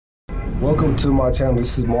Welcome to my channel.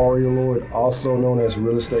 This is Mario Lord, also known as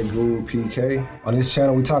Real Estate Guru PK. On this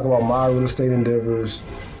channel, we talk about my real estate endeavors.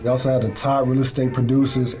 We also have the top real estate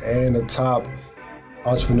producers and the top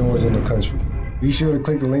entrepreneurs in the country. Be sure to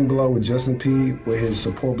click the link below with Justin P with his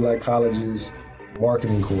Support Black Colleges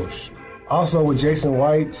marketing course. Also with Jason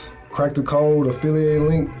White's Crack the Code affiliate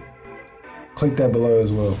link, click that below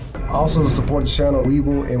as well. Also to support the channel,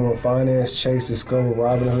 Webull, M1 Finance, Chase, Discover,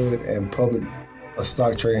 Robinhood, and Public, a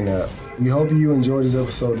stock trading app. We hope you enjoyed this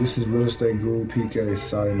episode. This is Real Estate Guru PK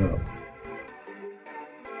signing out.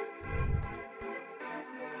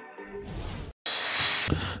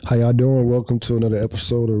 How y'all doing? Welcome to another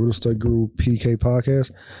episode of Real Estate Guru PK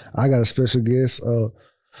podcast. I got a special guest,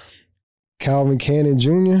 Calvin Cannon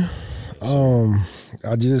Jr.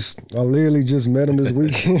 I literally just met him this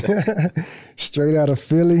week, straight out of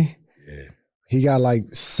Philly. Yeah. He got like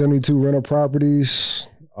 72 rental properties.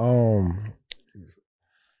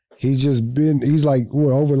 He's like,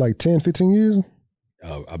 what, over like 10, 15 years?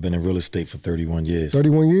 I've been in real estate for 31 years.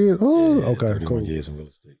 31 years? Oh, yeah, okay, 31 cool. years in real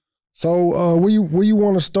estate. So where you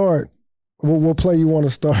want to start? What play you want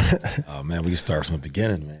to start? Oh, man, we can start from the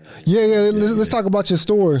beginning, man. Let's talk about your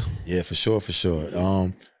story. Yeah, for sure.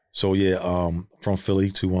 From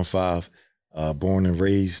Philly, 215, born and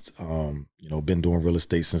raised, been doing real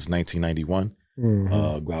estate since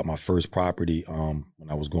 1991. Got my first property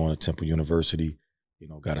when I was going to Temple University.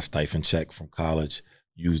 Got a stipend check from college.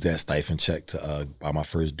 Used that stipend check to buy my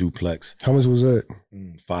first duplex. How much was that?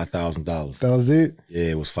 $5,000. That was it? Yeah,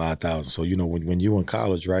 it was $5,000. So when you're in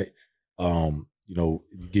college, right? You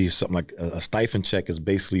get something like a stipend check is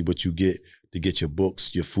basically what you get to get your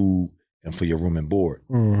books, your food, and for your room and board.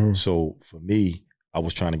 So for me, I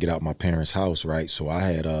was trying to get out my parents' house, right? So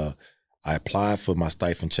I applied for my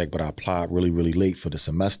stipend check, but I applied really, really late for the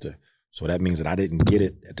semester. So that means that I didn't get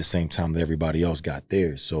it at the same time that everybody else got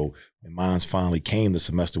theirs. So when mine finally came, the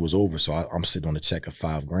semester was over. So I'm sitting on a check of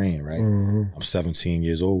 $5,000, right? I'm 17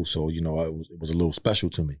 years old. So, it was a little special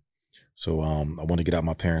to me. So I wanted to get out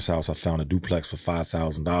my parents' house. I found a duplex for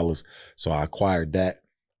 $5,000. So I acquired that,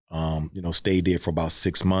 stayed there for about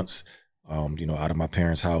 6 months, out of my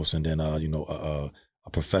parents' house. And then, a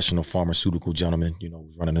professional pharmaceutical gentleman,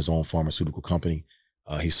 was running his own pharmaceutical company.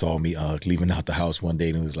 He saw me leaving out the house one day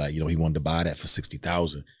and was like, he wanted to buy that for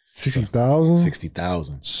 $60,000. $60,000?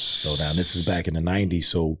 $60,000. So now this is back in the 90s.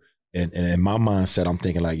 So, and in my mindset, I'm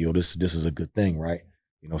thinking like, this is a good thing, right?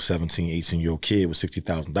 17, 18-year-old kid with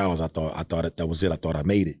 $60,000. I thought that was it. I thought I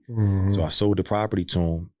made it. So I sold the property to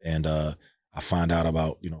him, and I find out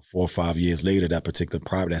about 4 or 5 years later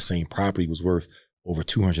that same property was worth over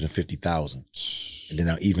 $250,000. And then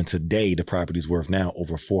now even today, the property's worth now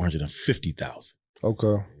over $450,000. Okay.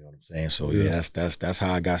 You know what I'm saying? So yeah, that's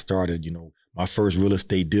how I got started. My first real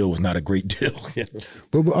estate deal was not a great deal.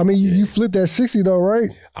 But I mean, you flipped that 60 though,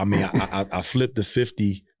 right? I mean, I flipped the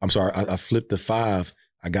 50. I'm sorry, I flipped the 5.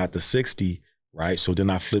 I got the 60, right? So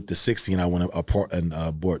then I flipped the 60 and I went apart and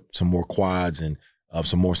bought some more quads and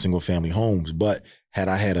some more single family homes. But had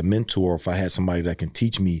I had a mentor, if I had somebody that can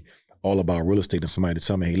teach me all about real estate and somebody to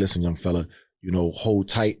tell me, hey, listen, young fella, hold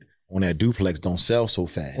tight on that duplex. Don't sell so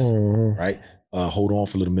fast, right? Hold on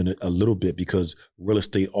for a little bit because real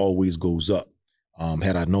estate always goes up.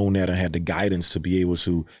 Had I known that and had the guidance to be able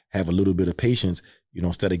to have a little bit of patience,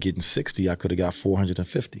 instead of getting 60, I could have got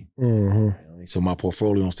 450. So my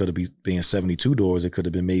portfolio, instead of being 72 doors, it could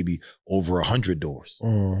have been maybe over 100 doors.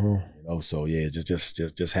 So yeah,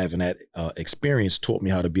 just having that experience taught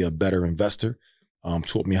me how to be a better investor.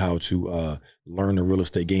 Taught me how to learn the real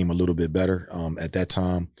estate game a little bit better. At that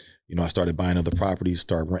time, I started buying other properties,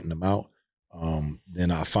 started renting them out.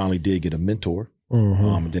 Then I finally did get a mentor.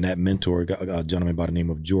 Then that mentor, a gentleman by the name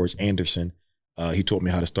of George Anderson, he taught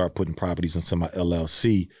me how to start putting properties into my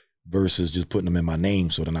LLC versus just putting them in my name.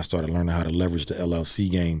 So then I started learning how to leverage the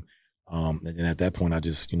LLC game. And then at that point,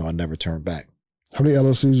 I never turned back. How many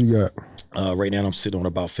LLCs you got? Right now I'm sitting on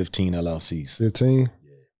about 15 LLCs. 15?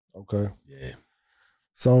 Yeah. Okay. Yeah.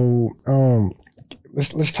 So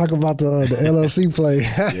let's talk about the LLC play.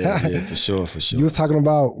 yeah, for sure. We was talking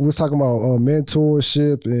about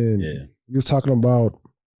mentorship, and you was talking about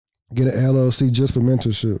getting an LLC just for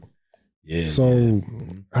mentorship. Yeah. So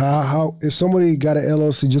how if somebody got an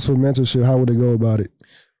LLC just for mentorship, how would they go about it?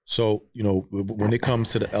 So when it comes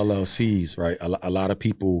to the LLCs, right? A lot of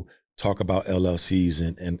people talk about LLCs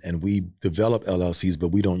and we develop LLCs, but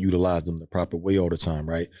we don't utilize them the proper way all the time,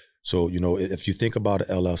 right? So, if you think about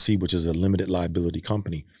an LLC, which is a limited liability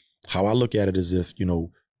company, how I look at it is if,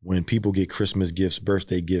 when people get Christmas gifts,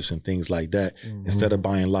 birthday gifts, and things like that, instead of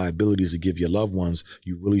buying liabilities to give your loved ones,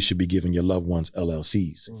 you really should be giving your loved ones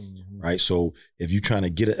LLCs, right? So if you're trying to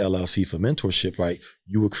get an LLC for mentorship, right,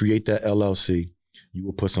 you would create that LLC. You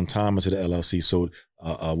will put some time into the LLC. So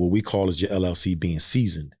what we call is your LLC being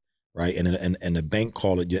seasoned, right? And the bank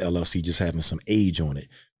call it your LLC just having some age on it.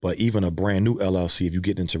 But even a brand new LLC, if you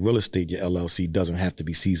get into real estate, your LLC doesn't have to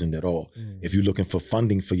be seasoned at all. If you're looking for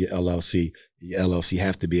funding for your LLC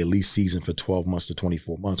have to be at least seasoned for 12 months to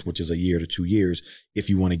 24 months, which is a year to 2 years if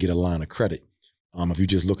you want to get a line of credit. If you're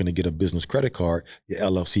just looking to get a business credit card, your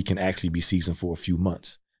LLC can actually be seasoned for a few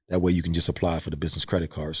months. That way you can just apply for the business credit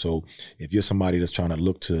card. So if you're somebody that's trying to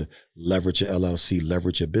look to leverage your LLC,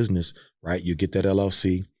 leverage your business, right, you get that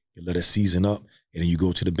LLC, you let it season up, and then you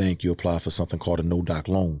go to the bank, you apply for something called a no-doc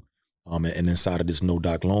loan. And inside of this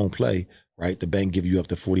no-doc loan play, right, the bank give you up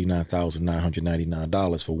to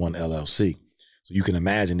 $49,999 for one LLC. So you can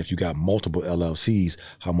imagine if you got multiple LLCs,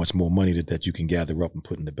 how much more money that you can gather up and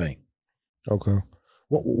put in the bank. Okay.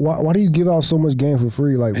 Why do you give out so much game for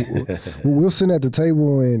free? Like, we'll sit at the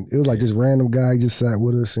table and it was like this random guy just sat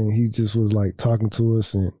with us and he just was like talking to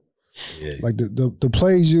us and like the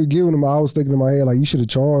plays you're giving him, I was thinking in my head, like, you should have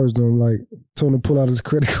charged him, like told him to pull out his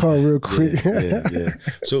credit card real quick.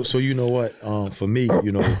 So you know what? For me,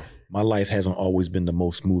 you know, my life hasn't always been the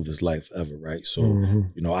most smoothest life ever, right? So,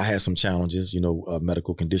 you know, I had some challenges, you know,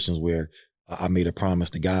 medical conditions where I made a promise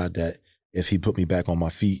to God that if he put me back on my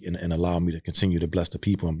feet and allow me to continue to bless the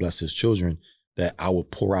people and bless his children, that I will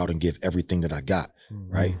pour out and give everything that I got,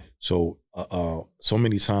 right? So, so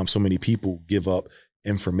many times, so many people give up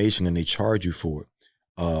information and they charge you for it.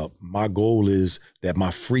 My goal is that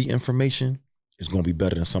my free information is going to be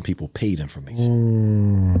better than some people paid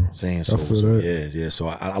information. Saying so yeah. So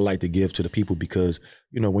I like to give to the people because,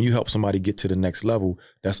 you know, when you help somebody get to the next level,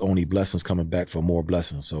 that's only blessings coming back for more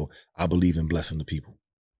blessings. So I believe in blessing the people.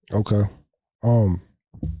 Okay. We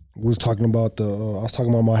was talking about I was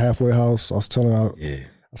talking about my halfway house. I was telling you, I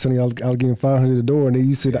was getting 500 a door, and then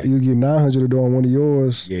you said you get 900 a door on one of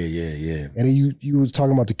yours. Yeah. And then you was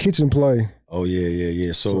talking about the kitchen play. Oh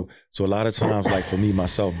yeah. So a lot of times, like for me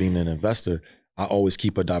myself, being an investor, I always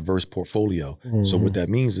keep a diverse portfolio. So what that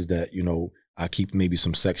means is that, you know, I keep maybe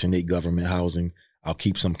some Section 8 government housing. I'll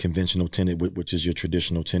keep some conventional tenant, which is your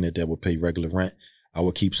traditional tenant that will pay regular rent. I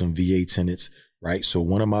will keep some VA tenants, right? So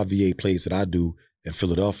one of my VA plays that I do in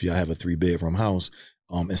Philadelphia, I have a 3-bedroom house.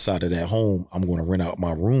 Inside of that home, I'm going to rent out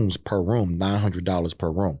my rooms per room, $900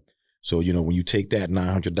 per room. So, you know, when you take that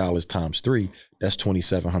 $900 times 3, that's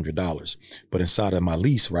 $2,700. But inside of my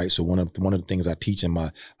lease, right? So one of the things I teach in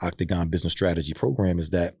my Octagon Business Strategy program is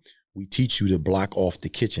that we teach you to block off the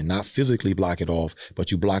kitchen, not physically block it off, but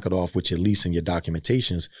you block it off with your lease and your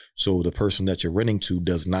documentations. So the person that you're renting to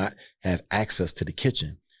does not have access to the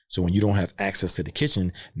kitchen. So when you don't have access to the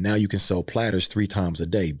kitchen, now you can sell platters 3 times a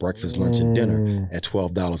day, breakfast, lunch, and dinner at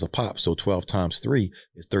 $12 a pop. So 12 times 3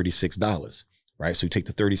 is $36, right? So you take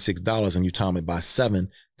the $36 and you time it by 7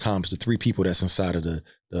 times the 3 people that's inside of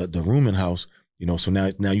the rooming house. You know, so now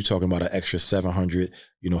you're talking about an extra $700,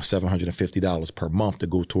 $750 per month to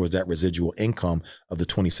go towards that residual income of the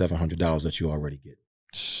 $2,700 that you already get.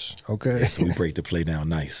 Okay. So we break the play down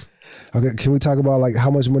nice. Okay. Can we talk about like how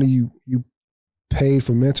much money you paid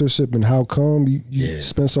for mentorship and how come you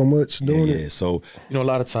spend so much doing it? Yeah. So, you know, a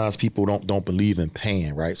lot of times people don't believe in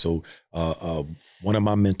paying, right? So one of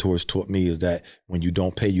my mentors taught me is that when you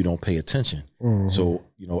don't pay attention. So,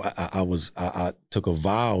 you know, I took a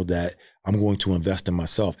vow that I'm going to invest in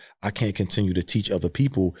myself. I can't continue to teach other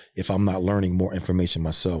people if I'm not learning more information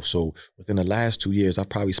myself. So within the last 2 years, I've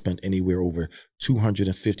probably spent anywhere over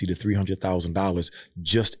 $250,000 to $300,000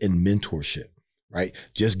 just in mentorship. Right?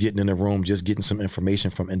 Just getting in a room, just getting some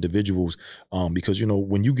information from individuals. Because, you know,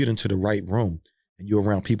 when you get into the right room and you're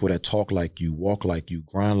around people that talk like you, walk like you,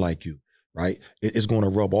 grind like you, right? It's going to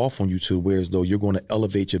rub off on you too, whereas though you're going to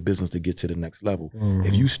elevate your business to get to the next level.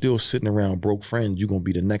 If you still sitting around broke friends, you're going to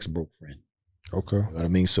be the next broke friend. Okay. You know what I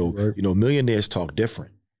mean? So, you know, millionaires talk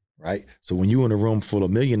different. Right. So when you're in a room full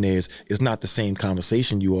of millionaires, it's not the same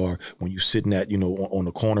conversation you are when you're sitting at, you know, on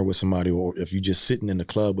the corner with somebody, or if you're just sitting in the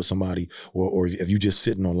club with somebody, or if you're just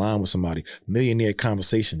sitting online with somebody. Millionaire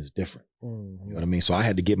conversation is different. You know what I mean? So I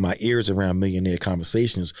had to get my ears around millionaire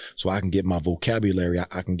conversations so I can get my vocabulary,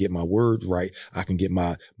 I can get my words right, I can get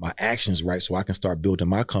my actions right, so I can start building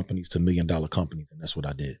my companies to $1 million companies. And that's what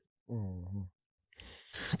I did.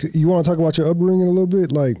 You want to talk about your upbringing a little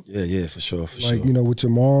bit? Like, yeah, for sure. Like, you know, with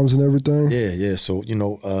your moms and everything? Yeah. So, you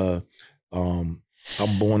know, I'm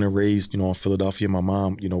born and raised, you know, in Philadelphia. My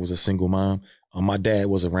mom, you know, was a single mom. My dad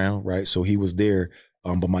was around, right? So he was there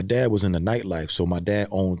But my dad was in the nightlife. So my dad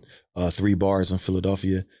owned 3 bars in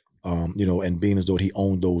Philadelphia, and being as though he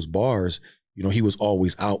owned those bars, he was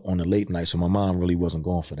always out on the late night. So my mom really wasn't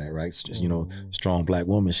going for that, right? It's just, strong Black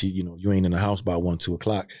woman. She, you ain't in the house by 1, 2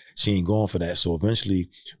 o'clock. She ain't going for that. So eventually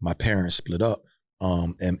my parents split up.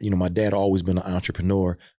 And my dad always been an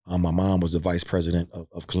entrepreneur. My mom was the vice president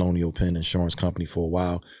of Colonial Penn Insurance Company for a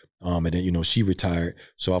while. And then, she retired.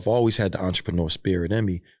 So I've always had the entrepreneur spirit in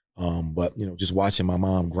me. But, just watching my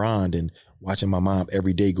mom grind and watching my mom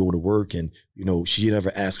every day go to work. And, she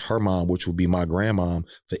never asked her mom, which would be my grandmom,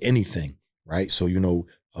 for anything. Right. So,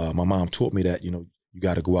 my mom taught me that, you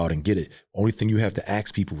got to go out and get it. Only thing you have to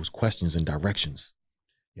ask people is questions and directions.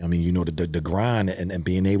 The grind and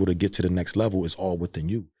being able to get to the next level is all within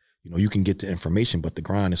you. You can get the information, but the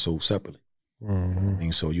grind is so separately. Mm-hmm.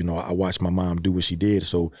 And so, I watched my mom do what she did.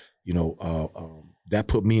 So, that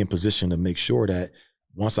put me in position to make sure that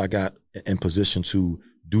once I got in position to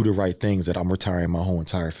do the right things, that I'm retiring my whole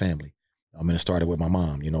entire family. It started with my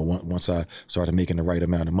mom. Once I started making the right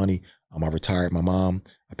amount of money, I retired my mom.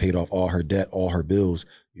 I paid off all her debt, all her bills,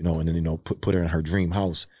 and then, put her in her dream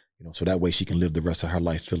house, so that way she can live the rest of her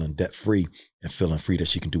life feeling debt free and feeling free that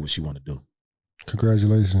she can do what she want to do.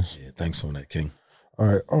 Congratulations. Yeah, thanks on that, King. All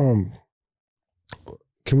right.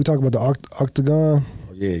 Can we talk about the Octagon?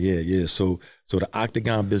 Oh, yeah. So the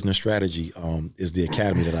Octagon Business Strategy is the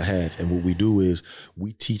academy that I have, and what we do is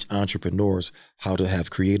we teach entrepreneurs how to have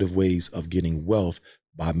creative ways of getting wealth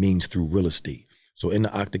by means through real estate. So in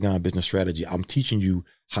the Octagon Business Strategy, I'm teaching you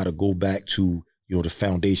how to go back to the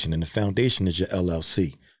foundation, and the foundation is your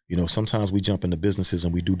LLC. Sometimes we jump into businesses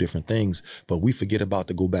and we do different things, but we forget about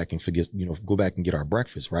to go back and get our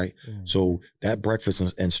breakfast, right? Mm. So that breakfast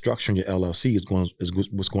and structuring your LLC is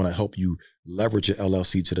what's going to help you leverage your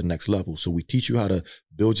LLC to the next level. So we teach you how to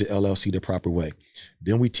build your LLC the proper way.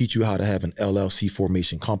 Then we teach you how to have an LLC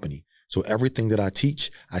formation company. So everything that I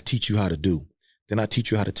teach you how to do. Then I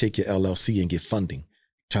teach you how to take your LLC and get funding.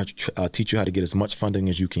 Teach you how to get as much funding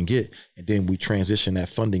as you can get. And then we transition that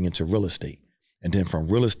funding into real estate. And then from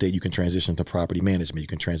real estate, you can transition to property management. You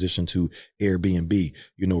can transition to Airbnb.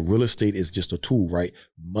 Real estate is just a tool, right?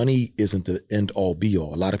 Money isn't the end all be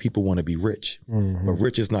all. A lot of people want to be rich, mm-hmm. but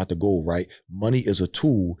rich is not the goal, right? Money is a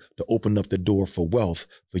tool to open up the door for wealth,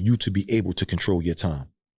 for you to be able to control your time.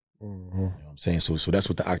 Mm-hmm. You know what I'm saying? So that's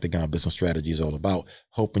what the Octagon Business Strategy is all about,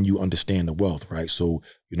 helping you understand the wealth, right? So,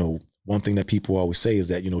 one thing that people always say is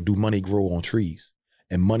that, do money grow on trees?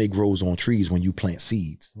 And money grows on trees when you plant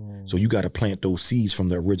seeds. Mm. So you got to plant those seeds from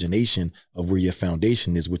the origination of where your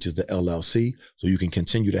foundation is, which is the LLC, so you can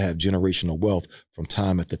continue to have generational wealth from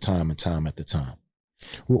time after time and time after time.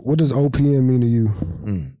 What does OPM mean to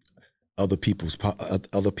you? Other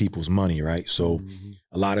people's money, right? So mm-hmm.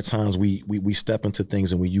 a lot of times we step into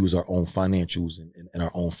things and we use our own financials and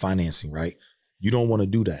our own financing, right? You don't want to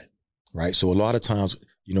do that, right? So a lot of times,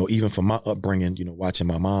 even from my upbringing, watching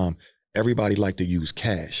my mom, everybody like to use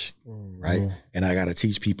cash, right? Mm-hmm. And I got to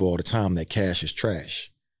teach people all the time that cash is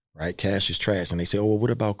trash, right? Cash is trash. And they say, oh, well,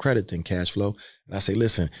 what about credit then, cash flow? And I say,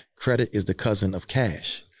 listen, credit is the cousin of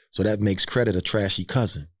cash. So that makes credit a trashy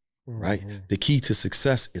cousin, mm-hmm. right? The key to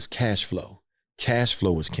success is cash flow. Cash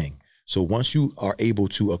flow is king. So once you are able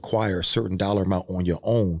to acquire a certain dollar amount on your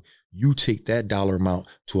own, you take that dollar amount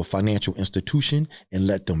to a financial institution and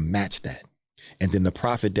let them match that. And then the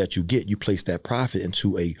profit that you get, you place that profit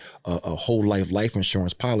into a whole life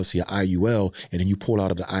insurance policy, an IUL, and then you pull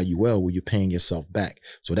out of the IUL where you're paying yourself back.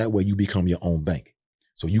 So that way you become your own bank.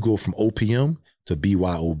 So you go from OPM to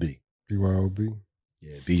BYOB. BYOB?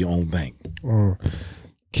 Yeah, be your own bank.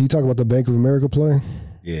 Can you talk about the Bank of America play?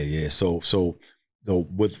 Yeah. So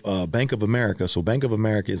with Bank of America, so Bank of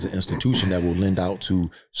America is an institution that will lend out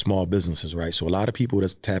to small businesses, right? So a lot of people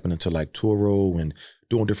that's tapping into like Turo and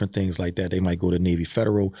doing different things like that, they might go to Navy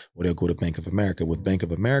Federal or they'll go to Bank of America. With Bank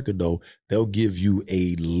of America, though, they'll give you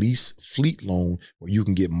a lease fleet loan where you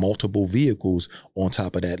can get multiple vehicles on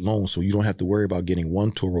top of that loan. So you don't have to worry about getting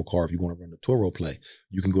one Turo car if you want to run the Turo play.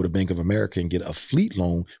 You can go to Bank of America and get a fleet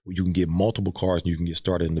loan where you can get multiple cars and you can get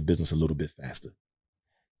started in the business a little bit faster.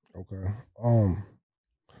 Okay.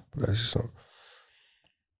 But that's just something.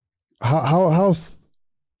 How's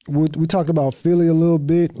we talked about Philly a little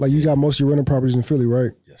bit. Like you got most of your rental properties in Philly, right?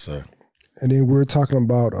 Yes, sir. And then we're talking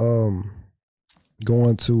about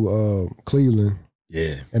going to Cleveland.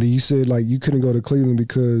 Yeah. And then you said like you couldn't go to Cleveland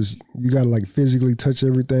because you got to like physically touch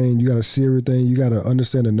everything. You got to see everything. You got to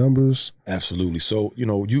understand the numbers. Absolutely. So,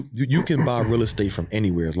 you can buy real estate from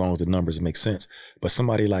anywhere as long as the numbers make sense. But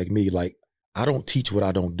somebody like me, like I don't teach what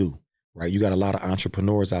I don't do. Right. You got a lot of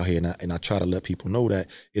entrepreneurs out here and I try to let people know that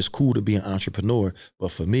it's cool to be an entrepreneur.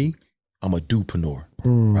 But for me, I'm a dopreneur,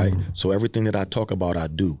 right? So everything that I talk about, I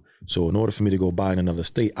do. So in order for me to go buy in another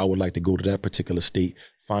state, I would like to go to that particular state,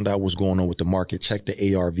 find out what's going on with the market, check the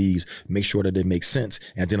ARVs, make sure that it makes sense,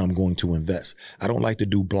 and then I'm going to invest. I don't like to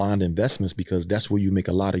do blind investments because that's where you make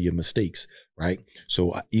a lot of your mistakes, right?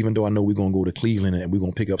 So even though I know we're going to go to Cleveland and we're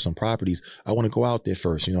going to pick up some properties, I want to go out there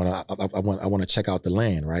first. You know, I want to check out the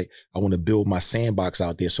land, right? I want to build my sandbox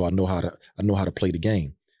out there so I know how to play the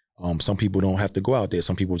game. Some people don't have to go out there.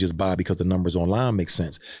 Some people just buy because the numbers online make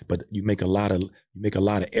sense. But you make a lot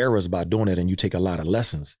of errors by doing it, and you take a lot of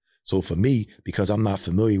lessons. So for me, because I'm not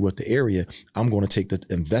familiar with the area, I'm going to take the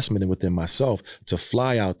investment within myself to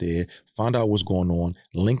fly out there, find out what's going on,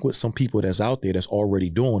 link with some people that's out there that's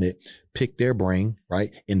already doing it, pick their brain,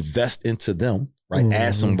 right? Invest into them, right?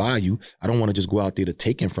 Add some value. I don't want to just go out there to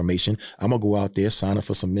take information. I'm going to go out there, sign up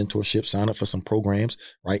for some mentorship, sign up for some programs,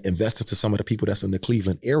 right? Invest into some of the people that's in the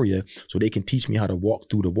Cleveland area so they can teach me how to walk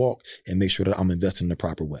through the walk and make sure that I'm investing the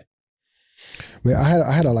proper way. Man,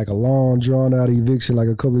 I had a long drawn out eviction like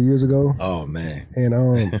a couple of years ago. Oh man!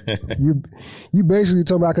 And you basically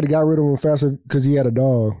told me I could have got rid of him faster because he had a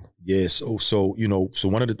dog. Yeah. So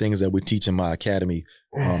one of the things that we teach in my academy,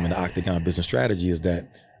 in the Octagon Business Strategy, is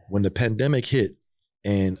that when the pandemic hit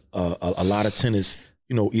and a lot of tenants,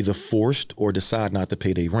 either forced or decide not to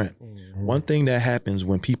pay their rent. One thing that happens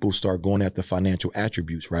when people start going after financial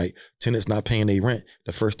attributes, right? Tenants not paying their rent.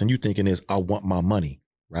 The first thing you're thinking is, I want my money.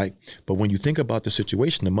 Right. But when you think about the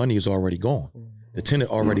situation, the money is already gone. The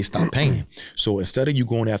tenant already stopped paying. So instead of you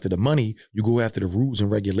going after the money, you go after the rules and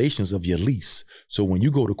regulations of your lease. So when you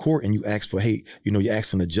go to court and you ask for, hey, you're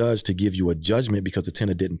asking the judge to give you a judgment because the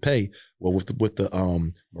tenant didn't pay. Well, with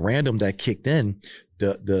the memorandum that kicked in,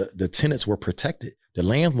 the tenants were protected. The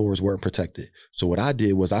landlords weren't protected. So what I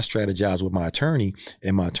did was I strategized with my attorney,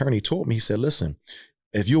 and my attorney told me, he said, listen,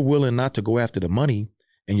 if you're willing not to go after the money,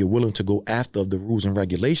 and you're willing to go after the rules and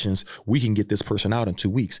regulations, we can get this person out in 2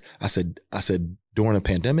 weeks. I said, during a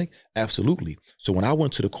pandemic, absolutely. So when I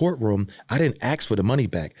went to the courtroom, I didn't ask for the money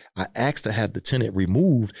back. I asked to have the tenant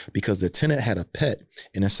removed because the tenant had a pet,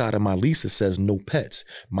 and inside of my lease, it says no pets.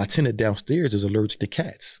 My tenant downstairs is allergic to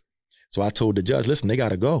cats. So I told the judge, listen, they got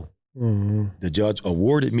to go. The judge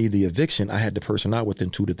awarded me the eviction. I had the person out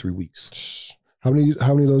within 2 to 3 weeks. How many of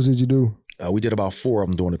those did you do? We did about 4 of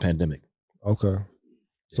them during the pandemic. Okay.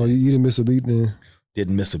 So you didn't miss a beat then?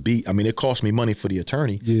 Didn't miss a beat. I mean, it cost me money for the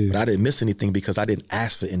attorney, but I didn't miss anything because I didn't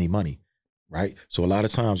ask for any money, right? So a lot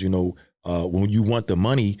of times, when you want the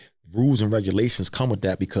money, rules and regulations come with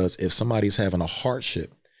that, because if somebody's having a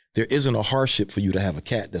hardship, there isn't a hardship for you to have a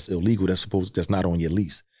cat that's illegal, that's not on your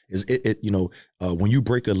lease. When you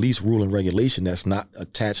break a lease rule and regulation that's not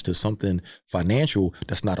attached to something financial,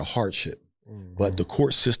 that's not a hardship. But the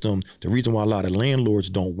court system, the reason why a lot of landlords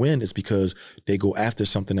don't win is because they go after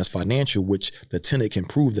something that's financial, which the tenant can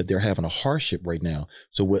prove that they're having a hardship right now.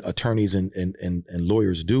 So what attorneys and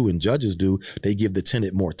lawyers do and judges do, they give the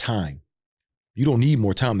tenant more time. You don't need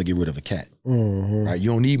more time to get rid of a cat, right?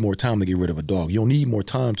 You don't need more time to get rid of a dog. You don't need more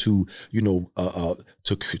time to,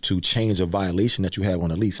 to change a violation that you have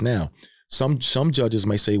on a lease. Now, some judges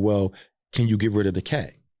may say, well, can you get rid of the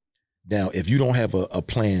cat? Now, if you don't have a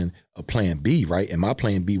plan B, right? And my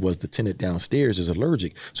plan B was the tenant downstairs is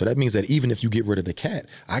allergic. So that means that even if you get rid of the cat,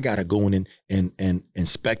 I got to go in and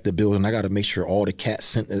inspect the building. I got to make sure all the cat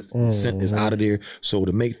scent is out of there. So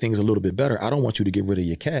to make things a little bit better, I don't want you to get rid of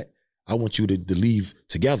your cat. I want you to leave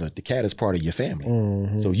together. The cat is part of your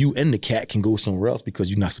family. So you and the cat can go somewhere else because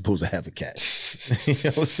you're not supposed to have a cat. You know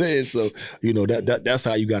what I'm saying? So, that's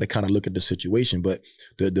how you got to kind of look at the situation. But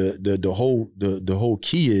the whole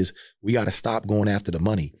key is we got to stop going after the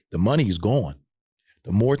money. The money is gone.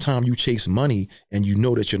 The more time you chase money and you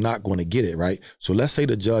know that you're not going to get it, right? So let's say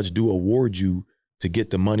the judge do award you to get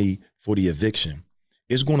the money for the eviction.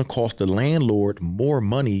 It's going to cost the landlord more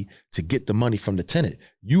money to get the money from the tenant.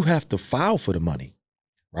 You have to file for the money,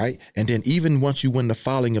 right? And then even once you win the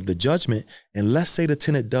filing of the judgment, and let's say the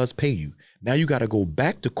tenant does pay you, now you got to go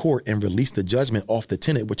back to court and release the judgment off the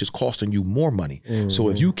tenant, which is costing you more money. So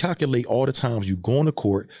if you calculate all the times you go into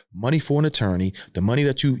court, money for an attorney, the money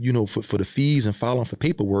that for the fees and filing for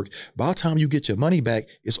paperwork, by the time you get your money back,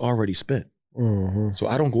 it's already spent. So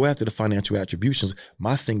I don't go after the financial attributions.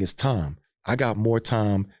 My thing is time. I got more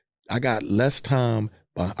time. I got less time.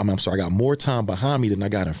 I got more time behind me than I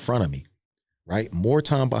got in front of me, right? More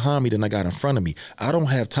time behind me than I got in front of me. I don't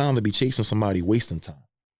have time to be chasing somebody wasting time.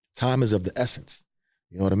 Time is of the essence.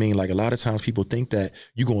 You know what I mean? Like a lot of times people think that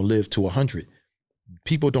you're going to live to 100.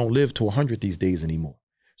 People don't live to 100 these days anymore.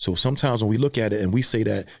 So sometimes when we look at it and we say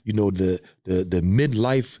that, the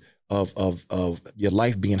midlife of your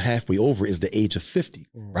life being halfway over is the age of 50,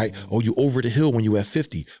 right? Oh, you over the hill when you at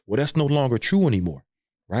 50. Well, that's no longer true anymore,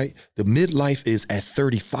 right? The midlife is at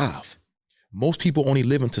 35. Most people only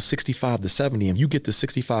live into 65 to 70. And if you get to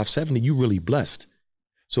 65, 70, you really blessed.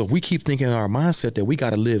 So if we keep thinking in our mindset that we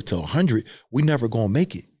got to live to 100, we never going to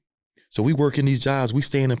make it. So we work in these jobs, we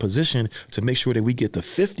stay in a position to make sure that we get to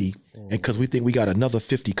 50, and because we think we got another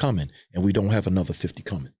 50 coming, and we don't have another 50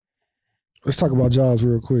 coming. Let's talk about jobs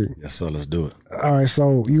real quick. Yes, sir, let's do it. All right,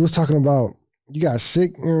 so you was talking about you got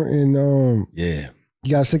sick and yeah.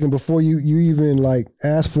 You got sick and before you even like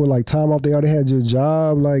asked for like time off, they already had your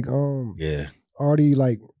job like yeah. already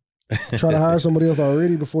like trying to hire somebody else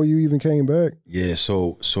already before you even came back. Yeah,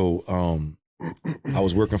 so I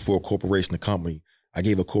was working for a corporation, a company. I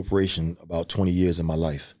gave a corporation about 20 years in my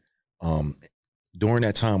life. During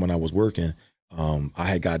that time when I was working, I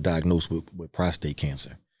had got diagnosed with prostate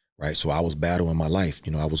cancer, right? So I was battling my life.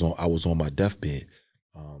 You know, I was on my deathbed.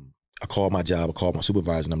 I called my job, I called my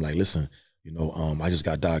supervisor, and I'm like, listen, you know, I just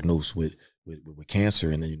got diagnosed with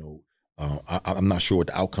cancer, and then, you know, I'm not sure what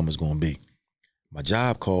the outcome is going to be. My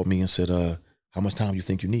job called me and said, how much time you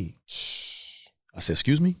think you need? I said,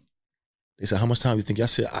 excuse me? They said, how much time you think? I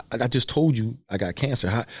said, I just told you I got cancer.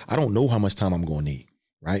 I don't know how much time I'm going to need,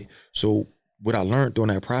 right? So what I learned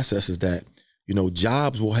during that process is that, you know,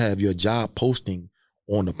 jobs will have your job posting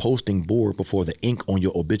on the posting board before the ink on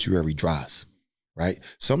your obituary dries, right?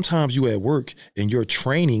 Sometimes you at work and you're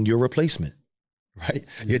training your replacement, right?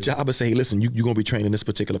 Mm-hmm. Your job is saying, hey, listen, you're going to be training this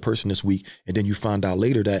particular person this week. And then you find out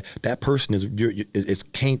later that person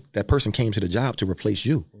that person came to the job to replace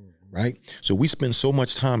you. Right? So we spend so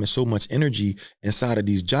much time and so much energy inside of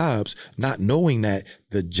these jobs, not knowing that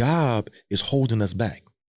the job is holding us back.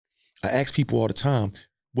 I ask people all the time,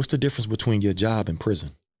 what's the difference between your job and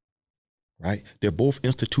prison? Right? They're both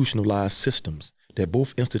institutionalized systems. They're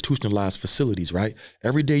both institutionalized facilities, right?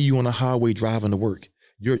 Every day you on the highway driving to work,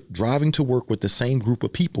 you're driving to work with the same group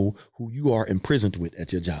of people who you are imprisoned with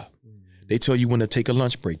at your job. They tell you when to take a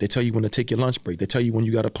lunch break. They tell you when to take your lunch break. They tell you when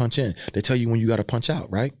you got to punch in. They tell you when you got to punch out,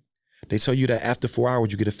 right? They tell you that after 4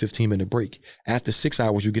 hours, you get a 15-minute break. After 6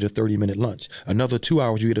 hours, you get a 30-minute lunch. Another 2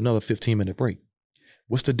 hours, you get another 15-minute break.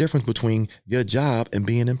 What's the difference between your job and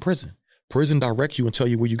being in prison? Prison direct you and tell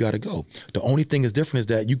you where you got to go. The only thing is different is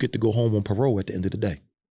that you get to go home on parole at the end of the day.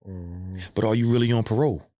 But are you really on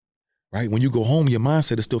parole? Right? When you go home, your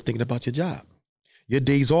mindset is still thinking about your job. Your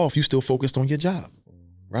days off, you still focused on your job.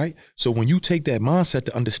 Right? So when you take that mindset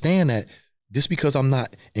to understand that just because I'm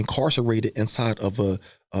not incarcerated inside of a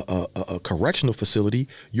correctional facility,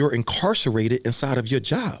 you're incarcerated inside of your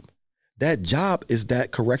job. That job is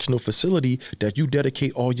that correctional facility that you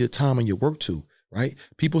dedicate all your time and your work to, right?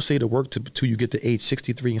 People say to work till you get to age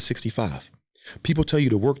 63 and 65. People tell you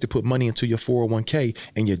to work to put money into your 401k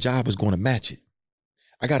and your job is going to match it.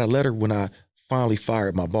 I got a letter when I finally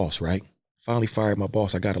fired my boss, right? Finally fired my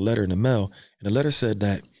boss. I got a letter in the mail, and the letter said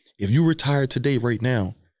that if you retire today right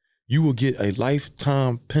now, you will get a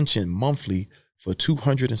lifetime pension monthly for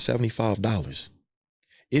 $275.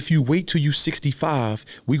 If you wait till you 65,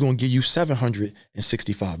 we're going to give you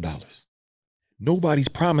 $765. Nobody's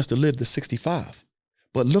promised to live to 65.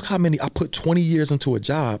 But look how many, I put 20 years into a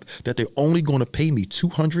job that they're only going to pay me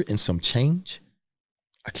 200 and some change.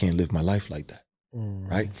 I can't live my life like that,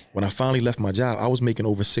 right? When I finally left my job, I was making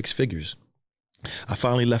over 6 figures. I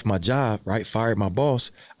finally left my job, right? Fired my boss.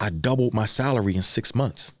 I doubled my salary in 6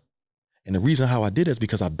 months. And the reason how I did it is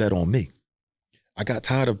because I bet on me. I got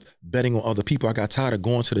tired of betting on other people. I got tired of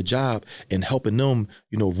going to the job and helping them,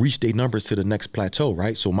 you know, reach their numbers to the next plateau,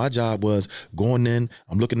 right? So my job was going in,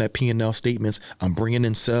 I'm looking at P&L statements, I'm bringing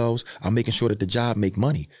in sales, I'm making sure that the job make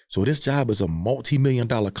money. So this job is a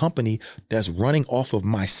multi-million-dollar company that's running off of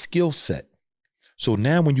my skill set. So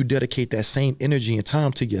now when you dedicate that same energy and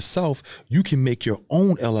time to yourself, you can make your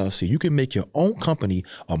own LLC. You can make your own company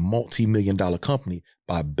a multi-million-dollar company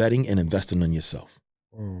by betting and investing in yourself.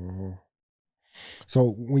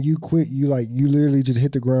 So when you quit, you literally just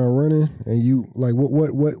hit the ground running, and you like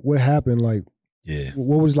what happened? Like,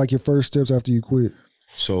 what was like your first steps after you quit?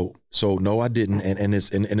 So no, I didn't, and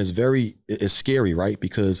it's scary, right?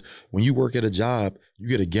 Because when you work at a job, you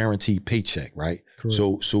get a guaranteed paycheck, right?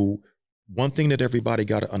 Correct. So one thing that everybody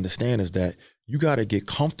got to understand is that you got to get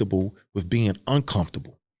comfortable with being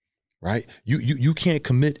uncomfortable. Right? You can't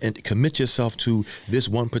commit yourself to this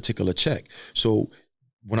one particular check. So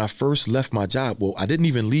when I first left my job, well, I didn't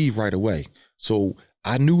even leave right away. So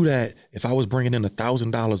I knew that if I was bringing in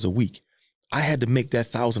 $1,000 a week, I had to make that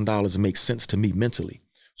 $1,000 make sense to me mentally.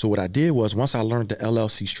 So what I did was, once I learned the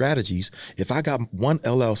LLC strategies, if I got one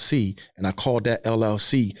LLC and I called that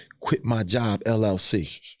LLC Quit My Job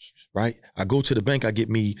LLC, right? I go to the bank, I get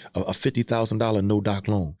me a $50,000 no-doc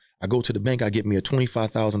loan. I go to the bank, I get me a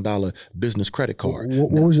 $25,000 business credit card.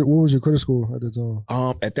 What was your credit score at that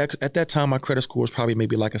time? At that time, my credit score was probably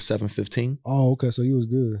maybe like a 715. Oh, okay. So you was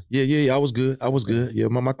good. Yeah. I was good. Yeah,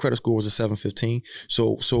 my credit score was a 715.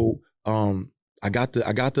 So I got the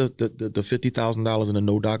 $50,000 in a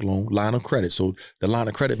no-doc loan line of credit. So the line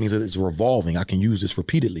of credit means that it's revolving. I can use this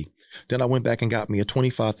repeatedly. Then I went back and got me a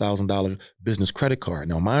 $25,000 business credit card.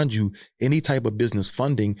 Now, mind you, any type of business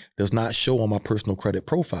funding does not show on my personal credit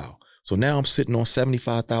profile. So now I'm sitting on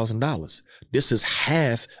 $75,000. This is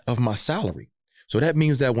half of my salary. So that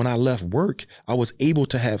means that when I left work, I was able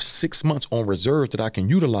to have 6 months on reserve that I can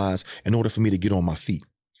utilize in order for me to get on my feet.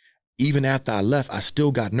 Even after I left, I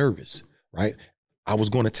still got nervous, right? I was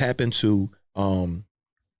going to tap into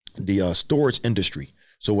the storage industry.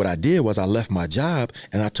 So what I did was I left my job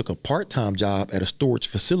and I took a part-time job at a storage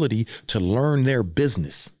facility to learn their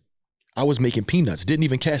business. I was making peanuts, didn't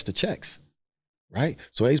even cash the checks, right?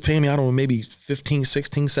 So they was paying me, I don't know, maybe $15,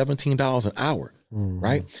 $16, $17 an hour,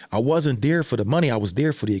 right? I wasn't there for the money. I was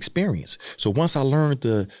there for the experience. So once I learned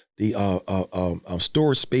the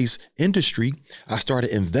storage space industry, I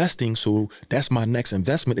started investing. So that's my next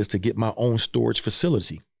investment, is to get my own storage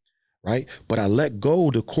facility. Right. But I let go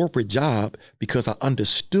the corporate job because I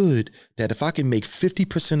understood that if I can make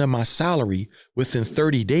 50% of my salary within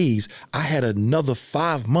 30 days, I had another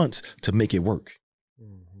 5 months to make it work.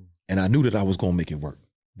 And I knew that I was going to make it work.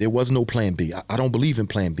 There was no plan B. I don't believe in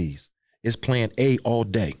plan Bs. It's plan A all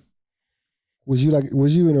day. Was you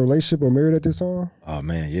in a relationship or married at this time? Oh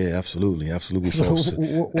man, yeah, absolutely. So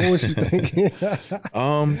what was you thinking?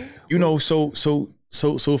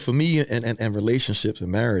 So for me and relationships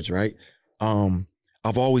and marriage, right?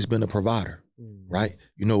 I've always been a provider, right?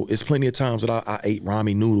 It's plenty of times that I ate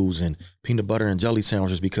ramen noodles and peanut butter and jelly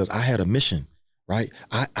sandwiches because I had a mission, right?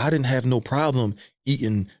 I didn't have no problem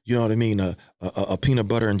eating, a peanut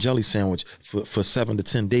butter and jelly sandwich for 7 to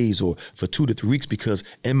 10 days or for 2 to 3 weeks, because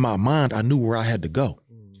in my mind, I knew where I had to go.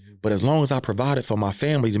 But as long as I provided for my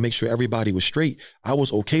family to make sure everybody was straight, I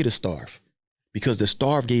was okay to starve. Because the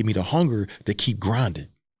starve gave me the hunger to keep grinding.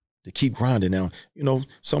 Now,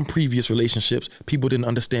 some previous relationships, people didn't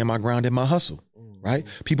understand my grind and my hustle, right?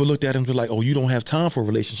 People looked at it and were like, oh, you don't have time for a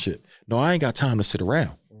relationship. No, I ain't got time to sit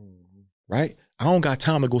around, right? I don't got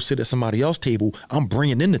time to go sit at somebody else's table. I'm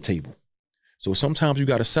bringing in the table. So sometimes you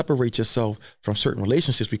got to separate yourself from certain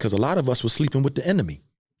relationships, because a lot of us were sleeping with the enemy.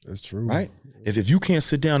 That's true. Right? If you can't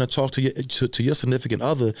sit down and talk to your significant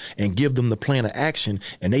other and give them the plan of action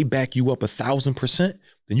and they back you up 1,000%,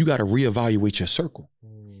 then you got to reevaluate your circle,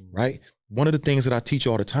 right? One of the things that I teach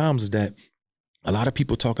all the time is that a lot of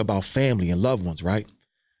people talk about family and loved ones, right?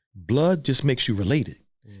 Blood just makes you related.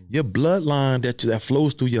 Your bloodline that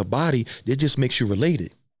flows through your body, it just makes you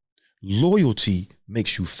related. Loyalty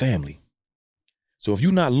makes you family. So if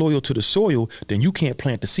you're not loyal to the soil, then you can't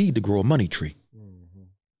plant the seed to grow a money tree.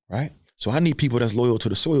 Right? So I need people that's loyal to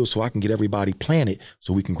the soil so I can get everybody planted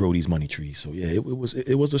so we can grow these money trees. So yeah, it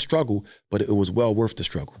was a struggle, but it was well worth the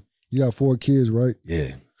struggle. You got 4 kids, right?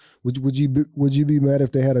 Yeah. Would you be mad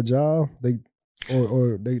if they had a job? They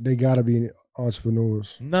gotta be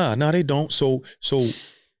entrepreneurs. Nah, they don't. So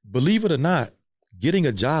believe it or not, getting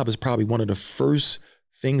a job is probably one of the first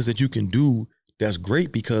things that you can do that's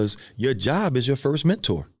great, because your job is your first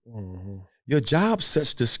mentor. Your job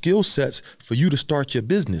sets the skill sets for you to start your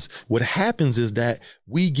business. What happens is that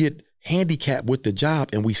we get handicapped with the job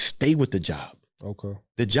and we stay with the job. Okay.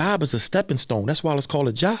 The job is a stepping stone. That's why it's called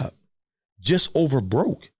a job. Just over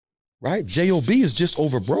broke, right? JOB is just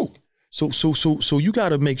over broke. So you got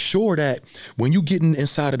to make sure that when you getting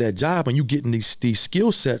inside of that job and you getting these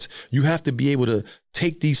skill sets, you have to be able to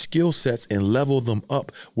take these skill sets and level them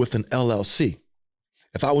up with an LLC.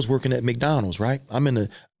 If I was working at McDonald's, right? I'm in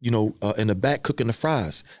the back cooking the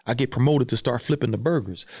fries. I get promoted to start flipping the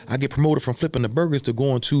burgers. I get promoted from flipping the burgers to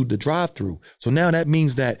going to the drive-through. So now that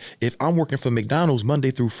means that if I'm working for McDonald's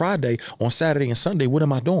Monday through Friday, on Saturday and Sunday, what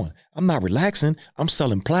am I doing? I'm not relaxing. I'm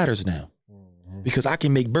selling platters now, because I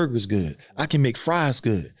can make burgers good. I can make fries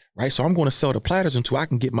good, right? So I'm going to sell the platters until I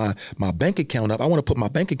can get my bank account up. I want to put my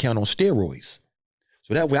bank account on steroids.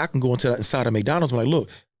 So that way I can go inside of McDonald's and be like, look,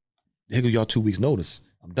 here go y'all 2 weeks notice.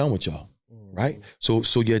 I'm done with y'all. Right? So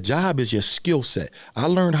your job is your skill set. I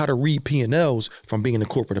learned how to read P&Ls from being in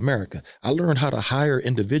corporate America. I learned how to hire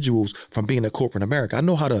individuals from being at corporate America. I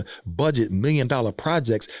know how to budget $1 million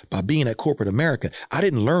projects by being at corporate America. I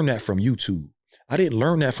didn't learn that from YouTube. I didn't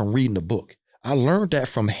learn that from reading a book. I learned that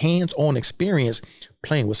from hands-on experience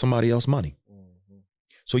playing with somebody else's money.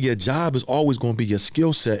 So your job is always going to be your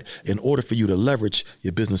skill set in order for you to leverage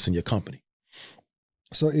your business and your company.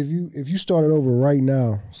 So if you started over right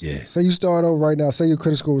now, Yeah. say you started over right now, say your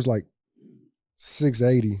credit score was like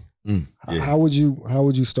 680. Yeah. How would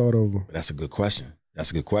you start over? That's a good question.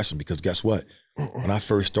 That's a good question because guess what? When I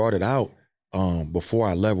first started out, before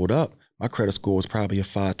I leveled up, my credit score was probably a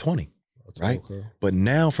 520, right? Okay. But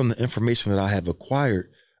now from the information that I have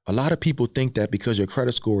acquired, a lot of people think that because your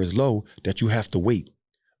credit score is low, that you have to wait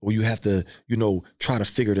or you have to, try to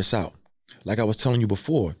figure this out. Like I was telling you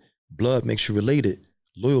before, blood makes you related,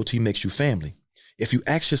 loyalty makes you family. If you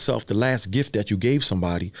ask yourself the last gift that you gave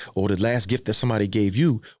somebody or the last gift that somebody gave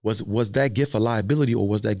you, was that gift a liability or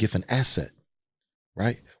was that gift an asset,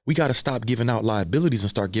 right? We got to stop giving out liabilities and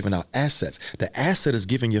start giving out assets. The asset is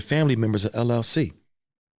giving your family members an LLC.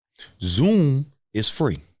 Zoom is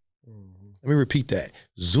free. Let me repeat that.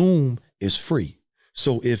 Zoom is free.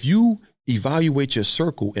 So if you evaluate your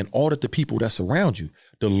circle and audit the people that's around you,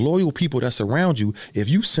 the loyal people that's around you, if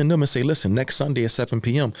you send them and say, listen, next Sunday at 7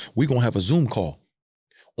 p.m., we're going to have a Zoom call.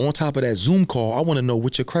 On top of that Zoom call, I want to know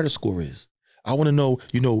what your credit score is. I want to know,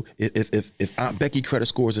 if Aunt Becky credit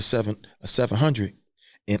score is a 700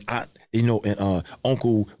 and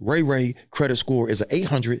Uncle Ray credit score is an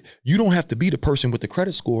 800, you don't have to be the person with the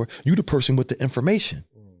credit score. You the person with the information,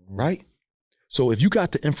 right? So if you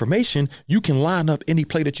got the information, you can line up any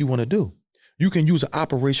play that you want to do. You can use an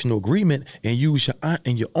operational agreement and use your aunt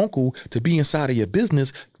and your uncle to be inside of your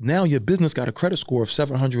business. Now your business got a credit score of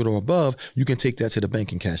 700 or above. You can take that to the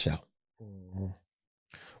bank and cash out.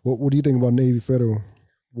 What do you think about Navy Federal?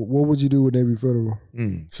 What would you do with Navy Federal?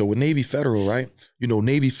 So with Navy Federal, right?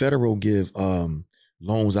 Navy Federal give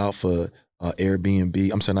loans out for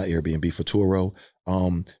Airbnb. I'm sorry, not Airbnb, for Turo.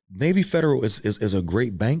 Navy Federal is a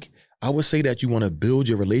great bank. I would say that you want to build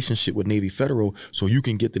your relationship with Navy Federal so you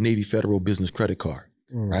can get the Navy Federal business credit card,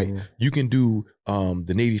 right? You can do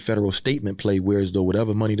the Navy Federal statement play, whereas though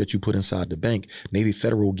whatever money that you put inside the bank, Navy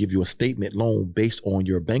Federal will give you a statement loan based on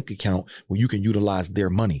your bank account where you can utilize their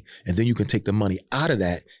money. And then you can take the money out of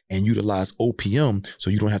that and utilize OPM so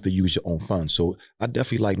you don't have to use your own funds. So I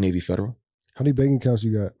definitely like Navy Federal. How many bank accounts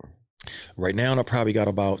you got? Right now, I probably got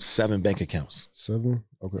about 7 bank accounts. 7?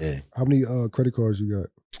 Okay. Yeah. How many credit cards you got?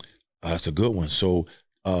 That's a good one. So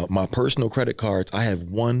my personal credit cards, I have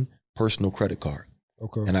 1 personal credit card.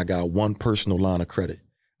 Okay. And I got 1 personal line of credit.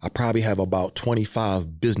 I probably have about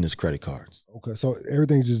 25 business credit cards. Okay. So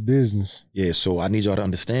everything's just business. Yeah. So I need y'all to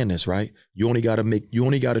understand this, right? You only got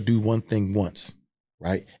to do one thing once,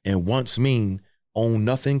 right? And once mean own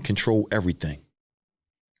nothing, control everything,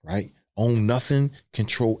 right? Own nothing,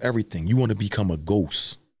 control everything. You want to become a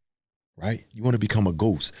ghost, right? You want to become a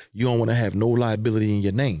ghost. You don't want to have no liability in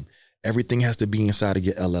your name. Everything has to be inside of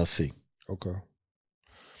your LLC. Okay.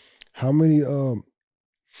 How much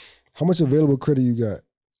available credit you got?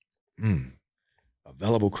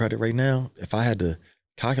 Available credit right now, if I had to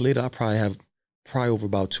calculate it, I probably have over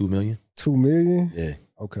about 2 million. 2 million? Yeah.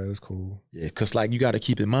 Okay, that's cool. Yeah, because you got to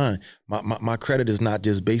keep in mind, my credit is not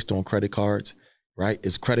just based on credit cards, right?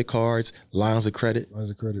 It's credit cards, lines of credit.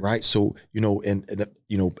 Right? So,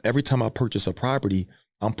 every time I purchase a property,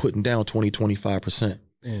 I'm putting down 20-25%.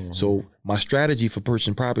 So my strategy for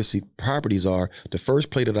purchasing properties are, the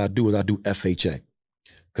first play that I do is I do FHA.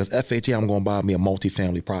 Because FHA, I'm going to buy me a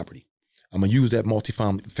multifamily property. I'm going to use that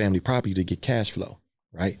multifamily property to get cash flow,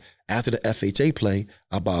 right? After the FHA play,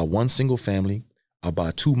 I buy 1 single family, I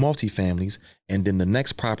buy 2 multifamilies, and then the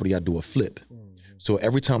next property I do a flip. So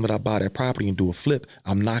every time that I buy that property and do a flip,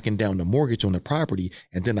 I'm knocking down the mortgage on the property,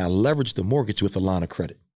 and then I leverage the mortgage with a line of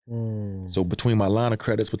credit. So between my line of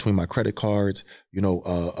credits, between my credit cards,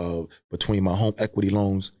 between my home equity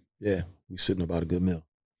loans, yeah, we sitting about a good $1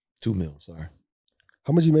 $2 million, sorry.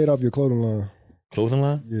 How much you made off your clothing line? Clothing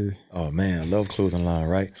line? Yeah. Oh man, I love clothing line,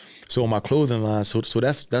 right? So my clothing line, so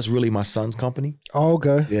that's really my son's company. Oh,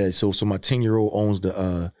 okay. Yeah, so my 10-year-old owns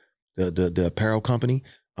the apparel company.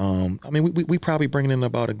 We probably bringing in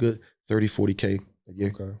about a good 30-40K a year.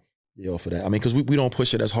 Okay. Yeah, for that. Because we don't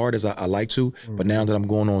push it as hard as I like to, but now that I'm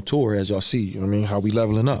going on tour, as y'all see, how we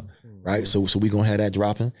leveling up, right? So we gonna have that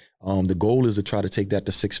dropping. The goal is to try to take that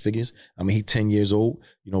to 6 figures. He's 10 years old.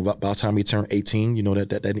 By the time he turned 18,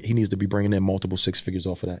 that he needs to be bringing in multiple 6 figures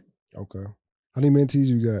off of that. Okay. How many mentees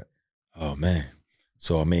you got? Oh man.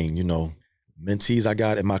 So mentees I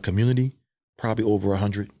got in my community, probably over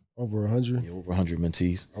 100. Over 100? Yeah, over 100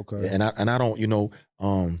 mentees. Okay. And I don't,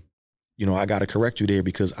 I got to correct you there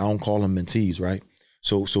because I don't call them mentees, right?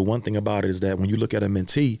 So one thing about it is that when you look at a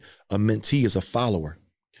mentee is a follower.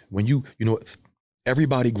 When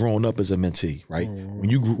everybody growing up is a mentee, right?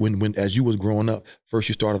 When as you was growing up, first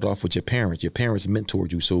you started off with your parents. Your parents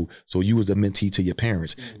mentored you, so you was a mentee to your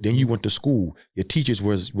parents. Then you went to school. Your teachers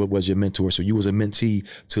was your mentor, so you was a mentee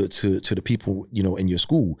to the people, you know, in your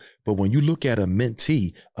school. But when you look at a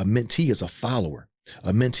mentee is a follower.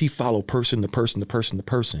 A mentee follow person to person to person to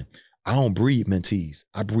person. I don't breed mentees.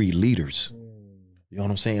 I breed leaders. You know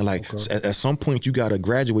what I'm saying? Like at some point you got to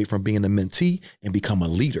graduate from being a mentee and become a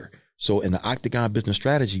leader. So in the Octagon Business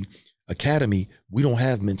Strategy Academy, we don't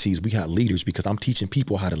have mentees. We have leaders because I'm teaching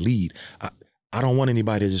people how to lead. I don't want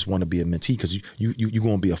anybody to just want to be a mentee because you're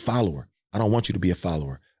going to be a follower. I don't want you to be a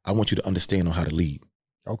follower. I want you to understand on how to lead.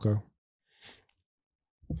 Okay.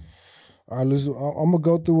 All right, listen, I'm going to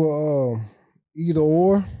go through either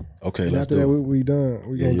or. Okay, and let's after do that, it. we done.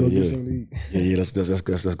 We're going to go get some lead. Yeah,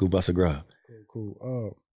 let's go bust a grab.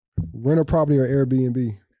 Cool. Rental property or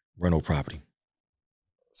Airbnb? Rental property.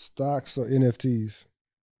 Stocks or NFTs?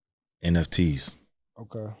 NFTs.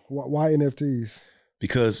 Okay. Why NFTs?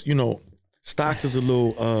 Because, you know, stocks is a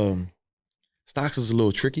little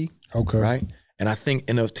tricky. Okay. Right? And I think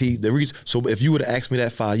NFT, the reason, so if you would have asked me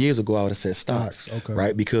that 5 years ago, I would have said stocks. Okay.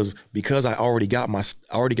 Right? Because I already got my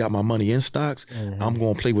money in stocks, I'm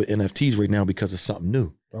going to play with NFTs right now because it's something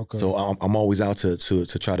new. Okay. So I'm always out to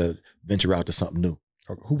try to venture out to something new.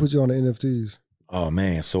 Okay. Who put you on the NFTs? Oh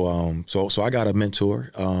man, so I got a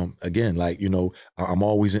mentor. Again, like, you know, I'm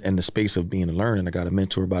always in the space of being a learning. I got a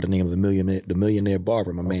mentor by the name of the millionaire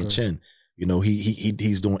barber, my man Chin. You know,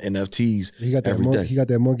 he's doing NFTs. He got that every day. He got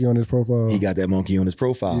that monkey on his profile. He got that monkey on his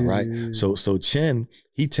profile, right? Yeah. So Chin,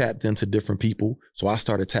 he tapped into different people. So I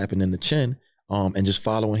started tapping into Chin, and just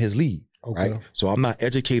following his lead. Okay. Right. So I'm not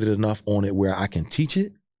educated enough on it where I can teach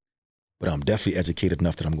it, but I'm definitely educated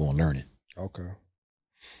enough that I'm going to learn it. Okay.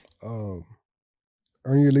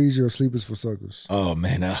 Earn your leisure or sleep is for suckers? Oh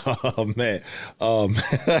man.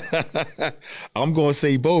 I'm gonna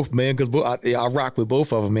say both, man, because I rock with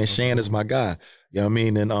both of them, man. Shan is my guy. You know what I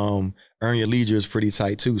mean? And Earn Your Leisure is pretty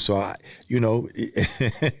tight too. So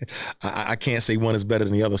I can't say one is better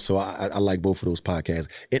than the other. So I like both of those podcasts.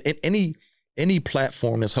 Any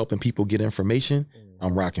platform that's helping people get information,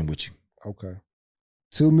 I'm rocking with you. Okay.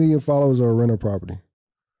 2 million followers or a rental property?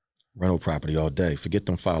 Rental property all day. Forget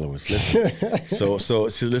them followers. Listen. so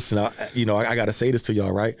listen, I got to say this to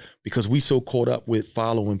y'all, right? Because we so caught up with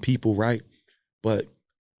following people, right? But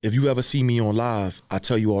if you ever see me on live, I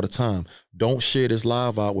tell you all the time, don't share this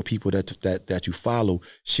live out with people that you follow.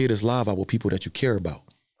 Share this live out with people that you care about.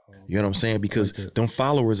 You know what I'm saying? Because them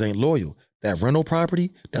followers ain't loyal. That rental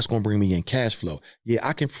property, that's going to bring me in cash flow. Yeah,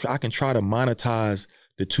 I can try to monetize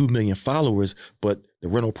the 2 million followers, but the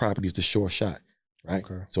rental property is the short shot. Right.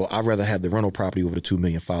 Okay. So I'd rather have the rental property over the 2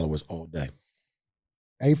 million followers all day.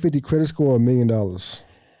 850 credit score or $1 million?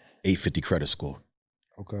 850 credit score.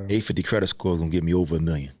 Okay. 850 credit score is gonna get me over $1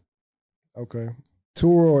 million. Okay.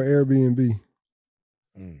 Tour or Airbnb?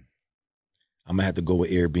 I'm gonna have to go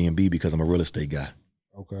with Airbnb because I'm a real estate guy.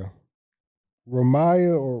 Okay.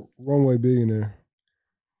 Ramaya or Runway Billionaire?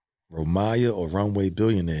 Ramaya or Runway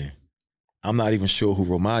Billionaire? I'm not even sure who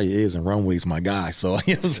Ramaya is, and Runway's my guy. So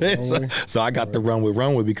you know what I'm saying. So I got the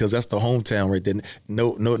Runway because that's the hometown right there.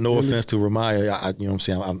 No offense to Ramaya. You know what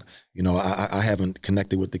I'm saying. I haven't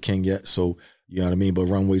connected with the king yet. So you know what I mean. But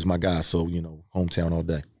Runway's my guy. So hometown all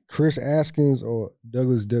day. Chris Askins or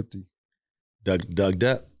Douglas Depty? Doug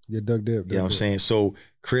Depp. Yeah, Doug Depp. You know what I'm saying. So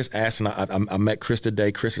Chris Askins. I met Chris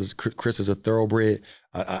today. Chris is a thoroughbred.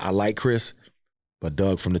 I like Chris. But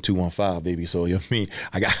Doug from the 215, baby. So, you know what I mean?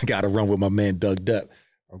 I got to run with my man, Doug Depp.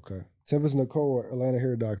 Okay. Tempest Nicole or Atlanta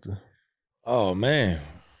Hair Doctor? Oh, man.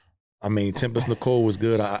 I mean, Tempest Nicole was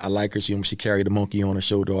good. I like her. She carried the monkey on her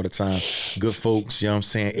shoulder all the time. Good folks, you know what I'm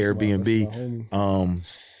saying? Airbnb.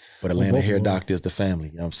 But Atlanta Hair Doctor is the family.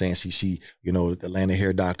 You know what I'm saying? She Atlanta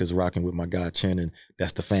Hair Doctor is rocking with my guy, Chen, and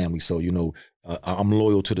that's the family. So, I'm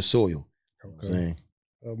loyal to the soil. Okay. You know what I'm saying?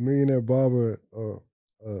 A millionaire barber or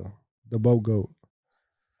the boat goat?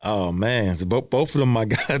 Oh man, so both of them my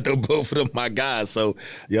guys. Both of them my guys. So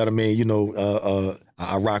you know what I mean.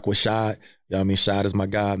 I rock with Shad. You know what I mean. Shad is my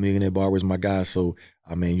guy. Millionaire Barber is my guy. So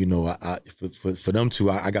I mean, for them two,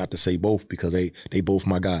 I got to say both because they both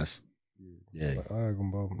my guys. Yeah. I like them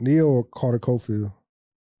both. Neil or Carter Cofield?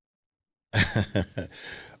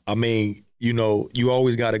 I mean, you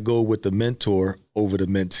always got to go with the mentor over the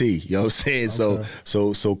mentee. You know what I'm saying? Okay.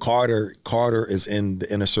 So Carter is in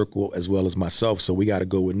the inner circle as well as myself. So we got to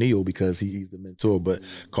go with Neil because he's the mentor. But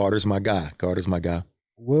Carter's my guy.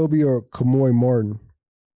 Welby or Kamoy Martin?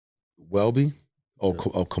 Welby or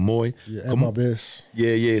Kamoy? Yeah, at my best.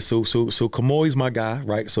 Yeah. So Kamoy's my guy,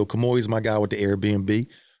 right? So Kamoy's my guy with the Airbnb.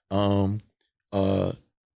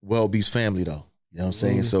 Welby's family though. You know what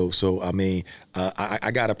I'm saying? So I mean,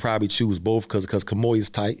 I gotta probably choose both because Kamoy is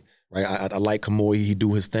tight, right? I like Kamoy, he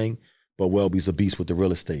do his thing, but Welby's a beast with the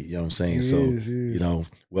real estate. You know what I'm saying? He is. You know,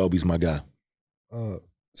 Welby's my guy.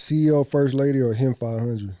 CEO First Lady or him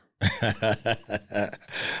 500?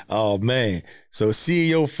 Oh man. So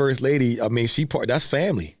CEO First Lady, I mean, that's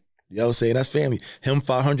family. You know what I'm saying? That's family. Him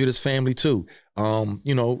 500 is family too.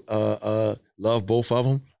 You know, love both of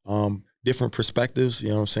them. Different perspectives, you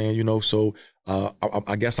know what I'm saying? You know, so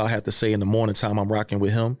I guess I'll have to say in the morning time I'm rocking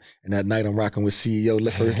with him, and at night I'm rocking with CEO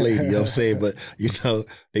First Lady, you know what I'm saying? But you know,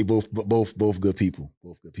 they both good people.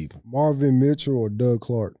 Both good people. Marvin Mitchell or Doug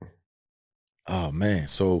Clark? Oh man.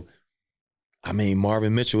 So I mean,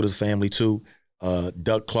 Marvin Mitchell is family too.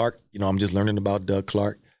 Doug Clark, you know, I'm just learning about Doug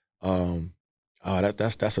Clark.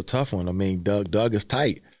 That's a tough one. I mean, Doug is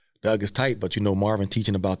tight. Doug is tight, but you know, Marvin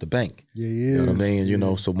teaching about the bank. Yeah, you know what I mean? You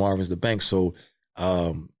know, so Marvin's the bank. So,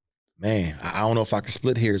 man, I don't know if I can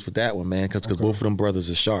split hairs with that one, man, because both of them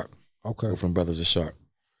brothers are sharp. Okay. Both of them brothers are sharp.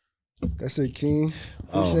 That's it, King.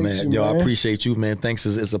 Oh man, I appreciate you, man. Thanks.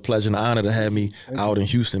 It's a pleasure and an honor to have me out in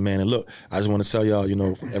Houston, man. And look, I just want to tell y'all, you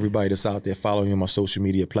know, everybody that's out there following me on my social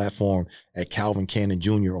media platform at Calvin Cannon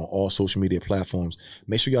Jr. on all social media platforms.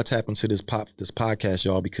 Make sure y'all tap into this podcast,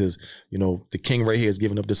 y'all, because you know the King right here is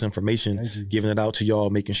giving up this information, giving it out to y'all,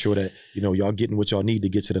 making sure that you know y'all getting what y'all need to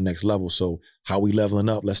get to the next level. So how we leveling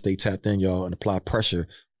up? Let's stay tapped in, y'all, and apply pressure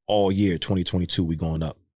all year. 2022, we going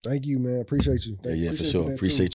up. Thank you, man. Appreciate you. Yeah, for sure. Appreciate you.